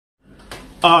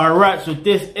Alright, so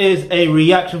this is a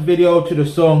reaction video to the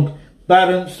song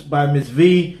Balance by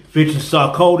MzVee featuring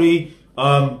Sarkodie.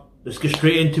 Let's get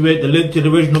straight into it. The link to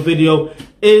the original video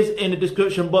is in the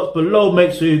description box below.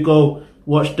 Make sure you go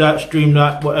watch that, stream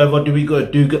that, whatever do we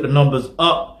gotta do, get the numbers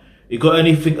up. You got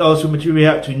anything else you want me to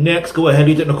react to next, go ahead,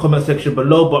 leave it in the comment section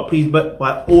below. But please,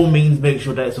 by all means, make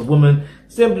sure that it's a woman,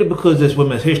 simply because it's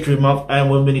Women's History Month and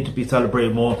women need to be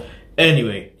celebrated more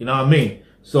anyway, you know what I mean?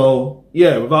 So,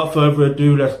 yeah, without further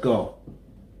ado, let's go.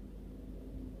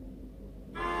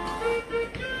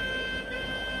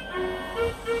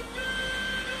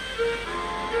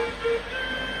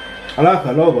 I like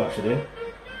her logo, actually.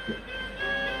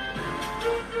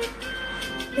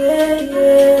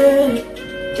 Yeah,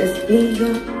 just be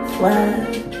your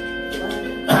swag.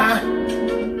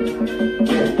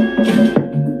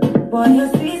 Boy, you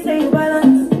see, say you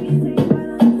balance.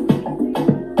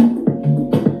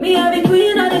 Me, I be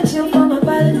queen of the chill for my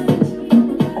balance.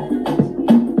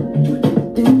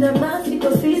 Do the math, you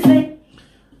go see, say.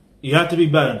 You have to be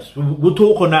balanced. We'll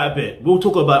talk on that a bit. We'll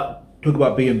talk about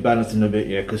being balanced in a bit,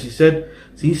 yeah. Because he said,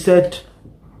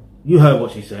 you heard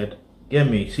what she said. Get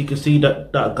me? She can see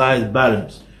that guy is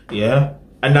balanced, yeah.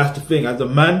 And that's the thing. As a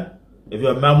man, if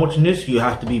you're a man watching this, you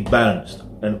have to be balanced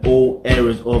in all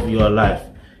areas of your life.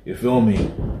 You feel me?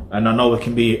 And I know it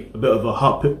can be a bit of a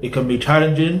hard. It can be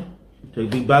challenging to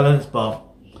be balanced, but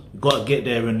you gotta get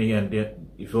there in the end. Yeah,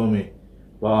 you feel me?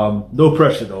 But no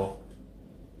pressure though.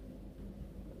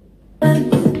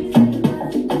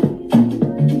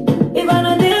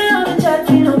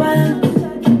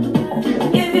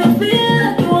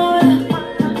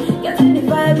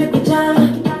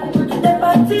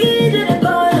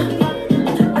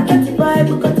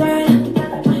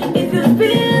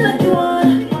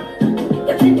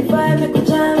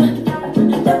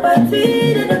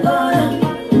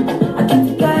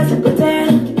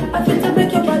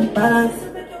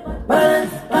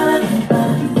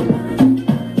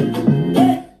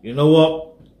 You know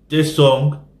what? This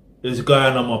song is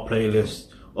going on my playlist,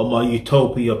 on my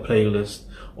Utopia playlist,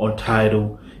 on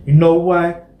Tidal. You know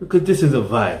why? Because this is a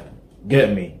vibe.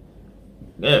 Get me?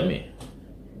 Get me?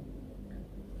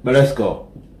 But let's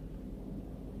go.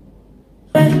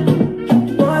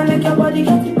 Boy, make your body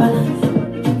get it balance.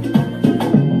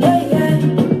 Yeah, yeah.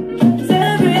 Say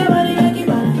everybody make it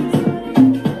balance.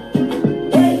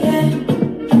 Yeah, yeah.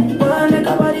 Boy, make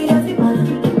your body get it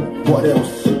balance. What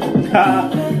else?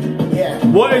 Yeah.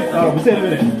 What is? Oh, we said a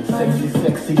minute.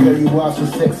 Sexy, girl, you are so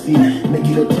sexy. Make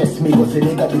you don't test me, cause the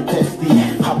nigga be testy.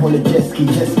 Hop on the jet ski,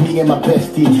 just me and my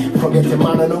bestie. Forget the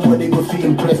man, I know what they go feel,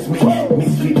 impress me.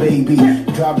 MzVee, baby,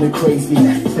 drive me crazy.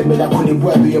 Send me that couldn't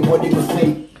work, your body go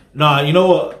say. Nah, you know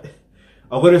what?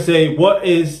 I'm gonna say, what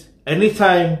is,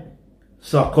 anytime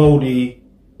Sarkodie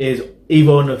is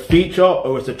either on a feature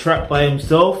or it's a track by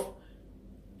himself,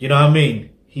 you know what I mean?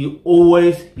 He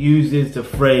always uses the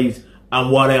phrase,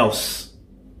 and what else?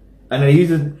 And he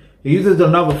uses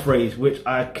another phrase which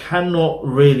I cannot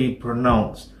really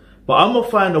pronounce, but I'm gonna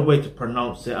find a way to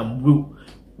pronounce it, and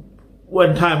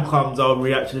when time comes I'll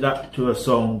react to that, to a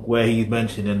song where he's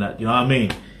mentioning that, you know what I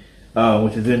mean?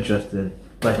 Which is interesting.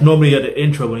 Like normally at the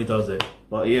intro when he does it,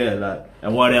 but yeah, like,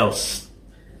 and what else?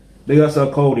 Big up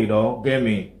Sarkodie though, get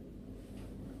me?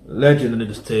 Legend in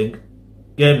this thing,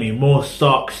 get me? More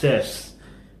success.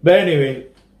 But anyway,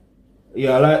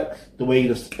 yeah, I like the way he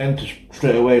just enters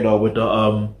straight away though with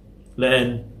the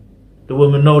letting the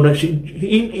woman know that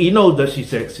he knows that she's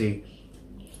sexy.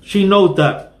 She knows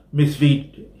that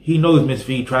MzVee, he knows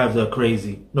MzVee drives her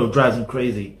crazy. No, drives him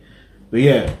crazy. But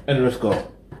yeah, and let's go.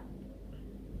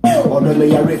 All the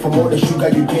layer from all the sugar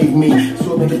you gave me.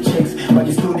 So many chicks, but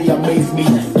you slowly amaze me.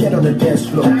 Get on the dance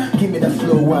floor, give me that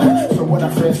slow one. So what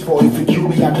I'm friends for, if you kill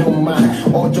me, I don't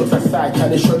mind. All jokes aside, try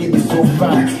to show you be so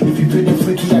fine. If you feel the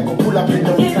freaky, I go pull up in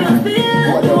no time.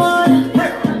 What else?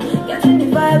 Get in the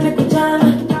vibe, make a jam.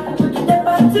 The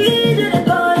party to the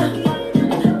corner.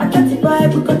 I get the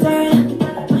vibe, we can turn.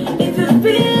 If you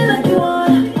feel like you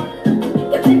want,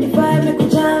 get in the vibe, make a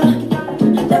jam.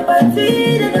 The party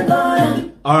to the corner.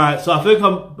 Alright, so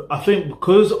I think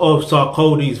because of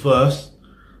Sarkodie's verse,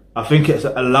 I think it's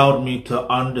allowed me to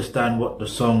understand what the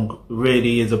song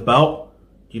really is about.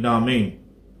 You know what I mean?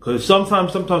 Because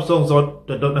sometimes songs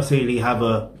they don't necessarily have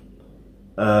a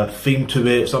theme to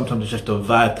it. Sometimes it's just a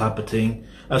vibe type of thing,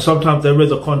 and sometimes there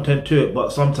is a content to it.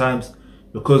 But sometimes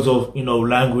because of, you know,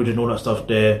 language and all that stuff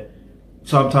there,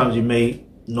 sometimes you may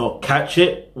not catch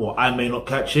it, or I may not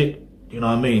catch it. You know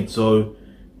what I mean? So,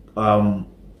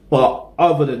 but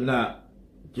other than that,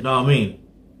 you know what I mean?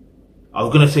 I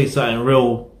was gonna say something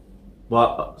real,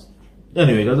 but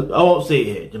anyway, I won't say it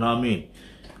here. You know what I mean?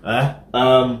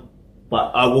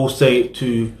 But I will say it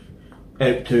to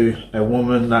a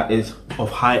woman that is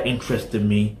of high interest in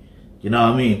me. You know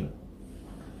what I mean?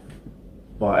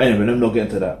 But anyway, let me not get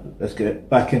into that. Let's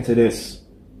get back into this.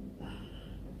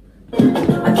 I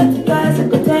get you guys a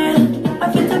good turn.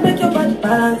 I feel to make your body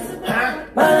balance.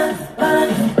 Balance,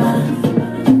 balance, balance.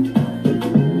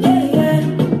 Yeah, yeah.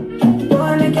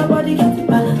 Boy, make your body get it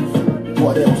balance.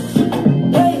 What else?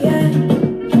 Yeah, yeah.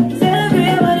 Say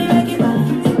everybody make it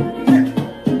balance.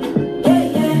 Yeah,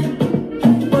 yeah.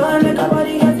 Boy, make your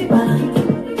body get it balance.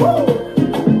 Woo!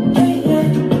 Yeah, yeah.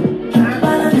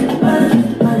 Balance,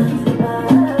 balance, balance.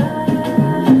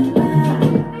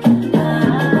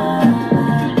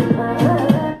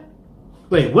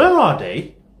 Wait, where are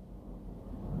they?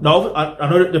 No, I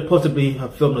know that they possibly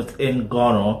have filmed this in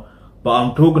Ghana, but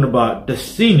I'm talking about the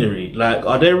scenery. Like,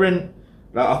 are they in?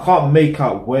 Like, I can't make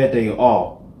out where they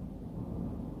are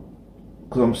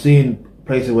because I'm seeing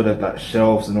places where there's like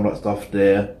shelves and all that stuff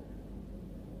there.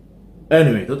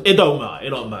 Anyway, it don't matter.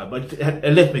 It don't matter. But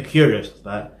it left me curious.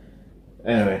 Like,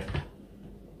 anyway.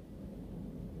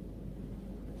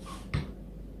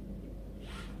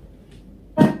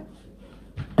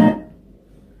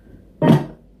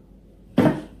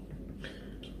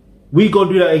 We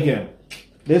gonna do that again.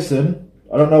 Listen,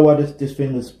 I don't know why this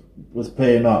thing was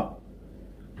playing up.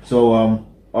 So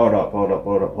hold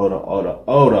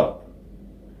up.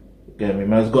 Get me,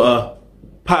 man. It's got to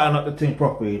pattern up the thing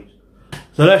properly.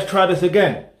 So let's try this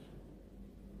again.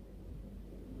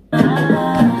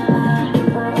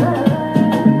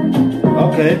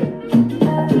 Okay.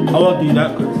 I won't do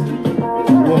that because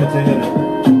it's one thing, isn't it?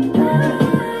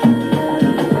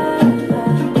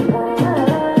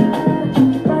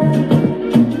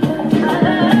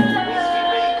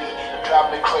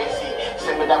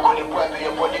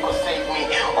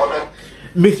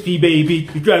 MzVee, baby,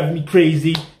 you're driving me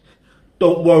crazy.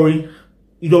 Don't worry,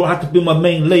 you don't have to be my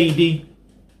main lady.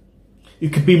 You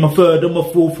could be my third or my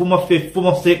fourth or my fifth or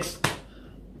my sixth.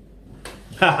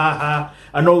 Ha ha ha.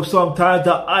 I know sometimes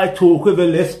that I talk with a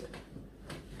lisp.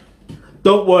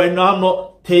 Don't worry, no, I'm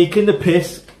not taking the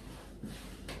piss.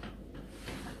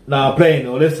 Nah, I'm playing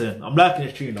though, listen. I'm liking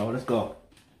this tune though, let's go.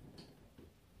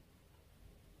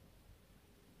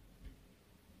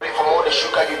 From all the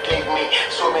sugar you gave me,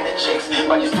 so many chicks,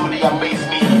 but you still they amaze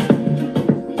me.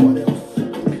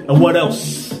 And what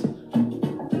else?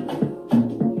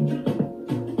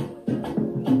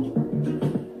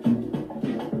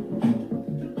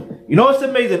 You know what's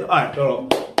amazing? Alright,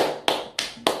 hold on.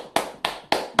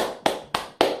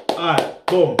 Alright,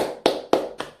 boom.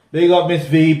 Big up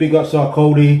MzVee, big up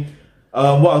Sarkodie.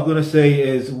 What I'm gonna say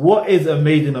is, what is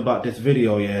amazing about this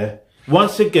video, yeah?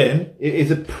 Once again, it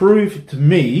is a proof to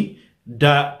me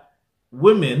that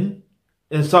women,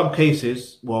 in some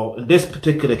cases, well, in this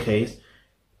particular case,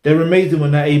 they're amazing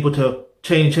when they're able to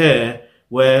change hair.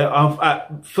 Where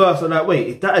at first I'm like, wait,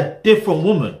 is that a different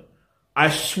woman? I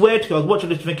swear to you, I was watching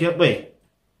this thinking, wait,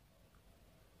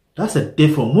 that's a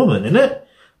different woman, isn't it?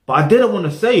 But I didn't want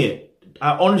to say it.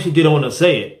 I honestly didn't want to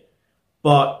say it.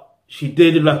 But she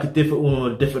did look like a different woman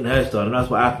with a different hairstyle, and that's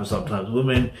what happens sometimes.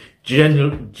 Women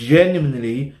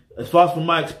genuinely, as far as from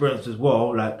my experience as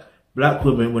well, like black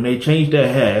women, when they change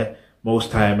their hair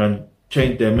most time and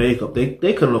change their makeup,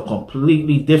 they can look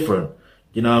completely different.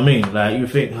 You know what I mean? Like, you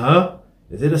think, huh?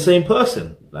 Is it the same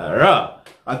person? Like, rah.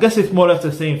 I guess it's more or less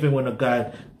the same thing when a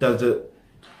guy does it.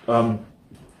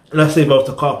 Let's say if I was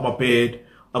to cut off my beard,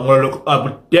 I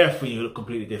would definitely look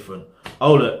completely different. I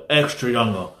would look extra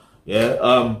younger.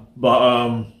 Yeah.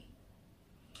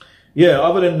 Yeah,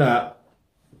 other than that,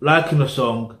 liking the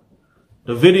song,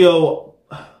 the video,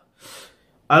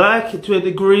 I like it to a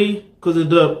degree because of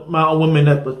the amount of women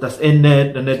that's in there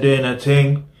and they're doing their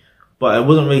thing, but it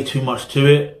wasn't really too much to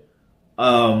it.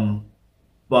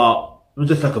 But it was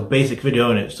just like a basic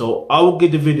video in it. So I will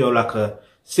give the video like a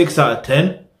 6 out of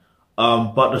 10.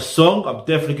 But the song, I'm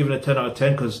definitely giving it a 10 out of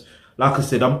 10 because, like I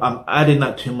said, I'm adding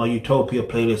that to my Utopia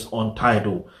playlist on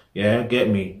Tidal. Yeah, get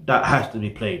me? That has to be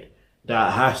played.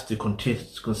 That has to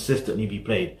consistently be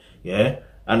played. Yeah,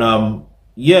 and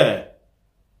yeah,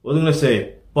 what was I gonna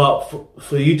say? But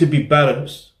for you to be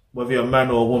balanced, whether you're a man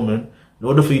or a woman, in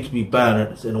order for you to be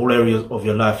balanced in all areas of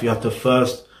your life, you have to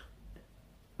first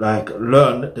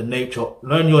learn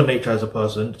your nature as a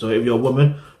person. So if you're a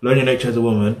woman, learn your nature as a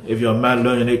woman. If you're a man,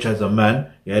 learn your nature as a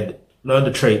man. Yeah, learn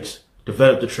the traits,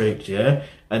 develop the traits. Yeah,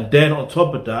 and then on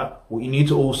top of that, what you need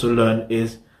to also learn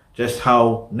is just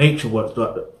how nature works.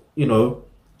 You know,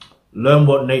 learn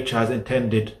what nature has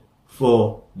intended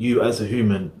for you as a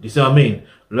human. Do you see what I mean?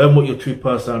 Learn what your true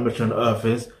personal mission on earth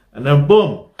is, and then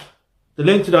boom. The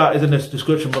link to that is in the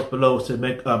description box below to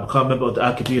become a member of the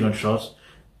Alkebulantrust.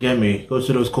 Get me? Go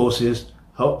to those courses,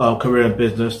 career and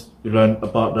business. You learn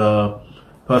about the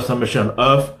personal mission on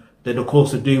earth. Then the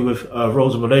course to do with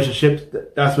roles and relationships.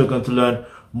 That's where we're going to learn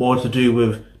more to do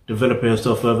with developing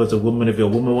yourself further as a woman. If you're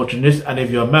a woman watching this, and if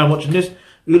you're a man watching this,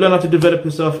 you learn how to develop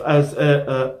yourself as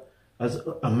a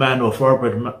man, or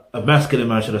thoroughbred, a masculine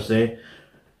man, should I say?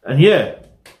 And yeah,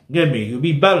 get me? You'll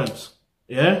be balanced,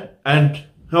 yeah. And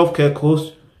healthcare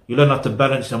course, you learn how to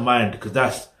balance your mind, because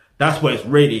that's where it's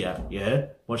really at, yeah.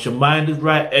 Once your mind is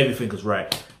right, everything is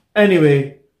right.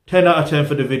 Anyway, 10 out of 10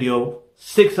 for the video,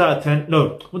 6 out of 10.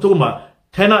 No, I'm talking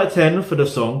about 10 out of 10 for the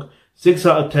song, 6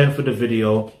 out of 10 for the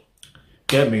video.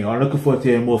 Get me? I'm looking forward to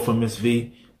hearing more from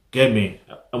MzVee. Get me?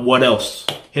 And what else?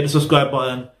 Hit the subscribe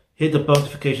button, hit the bell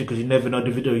notification, because you never know,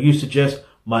 the video you suggest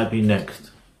might be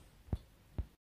next.